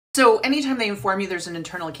So anytime they inform you there's an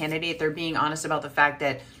internal candidate, they're being honest about the fact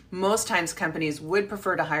that most times companies would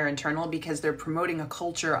prefer to hire internal because they're promoting a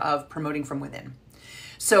culture of promoting from within.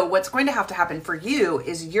 So what's going to have to happen for you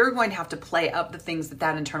is you're going to have to play up the things that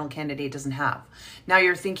that internal candidate doesn't have. Now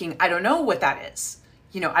you're thinking, I don't know what that is.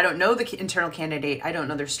 I don't know the internal candidate. I don't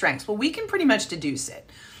know their strengths. Well, we can pretty much deduce it.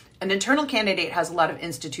 An internal candidate has a lot of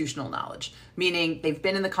institutional knowledge, meaning they've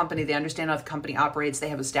been in the company, they understand how the company operates, they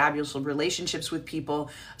have established relationships with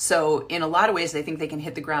people. So in a lot of ways, they think they can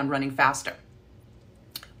hit the ground running faster.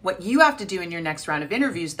 What you have to do in your next round of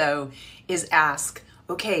interviews, though, is ask,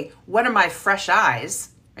 okay, what are my fresh eyes,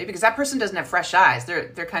 right? Because that person doesn't have fresh eyes.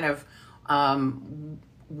 They're kind of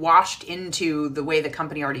washed into the way the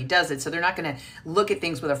company already does it. So they're not going to look at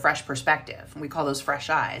things with a fresh perspective. And we call those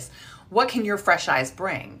fresh eyes. What can your fresh eyes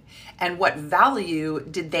bring? And what value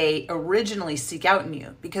did they originally seek out in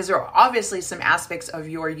you? Because there are obviously some aspects of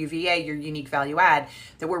your UVA, your unique value add,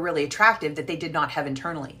 that were really attractive that they did not have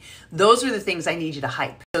internally. Those are the things I need you to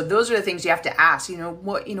hype. So those are the things you have to ask.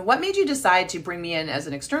 What made you decide to bring me in as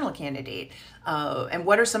an external candidate? And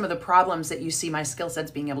what are some of the problems that you see my skill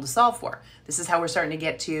sets being able to solve for? This is how we're starting to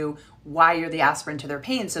get to why you're the aspirin to their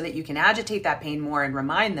pain, so that you can agitate that pain more and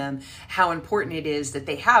remind them how important it is that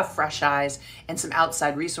they have fresh eyes and some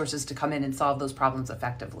outside resources to come in and solve those problems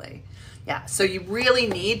effectively. Yeah, so you really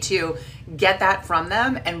need to get that from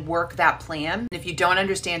them and work that plan. If you don't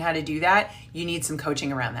understand how to do that, you need some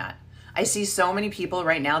coaching around that. I see so many people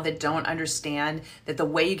right now that don't understand that the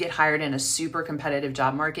way you get hired in a super competitive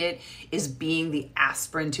job market is being the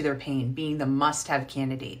aspirin to their pain, being the must-have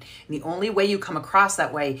candidate. And the only way you come across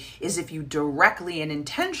that way is if you directly and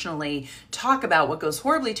intentionally talk about what goes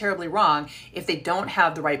horribly, terribly wrong if they don't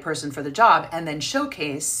have the right person for the job, and then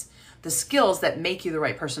showcase the skills that make you the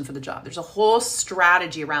right person for the job. There's a whole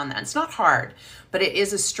strategy around that. It's not hard, but it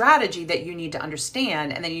is a strategy that you need to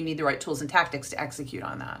understand, and then you need the right tools and tactics to execute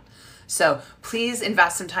on that. So please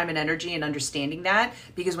invest some time and energy in understanding that,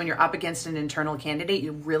 because when you're up against an internal candidate,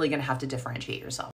 you're really going to have to differentiate yourself.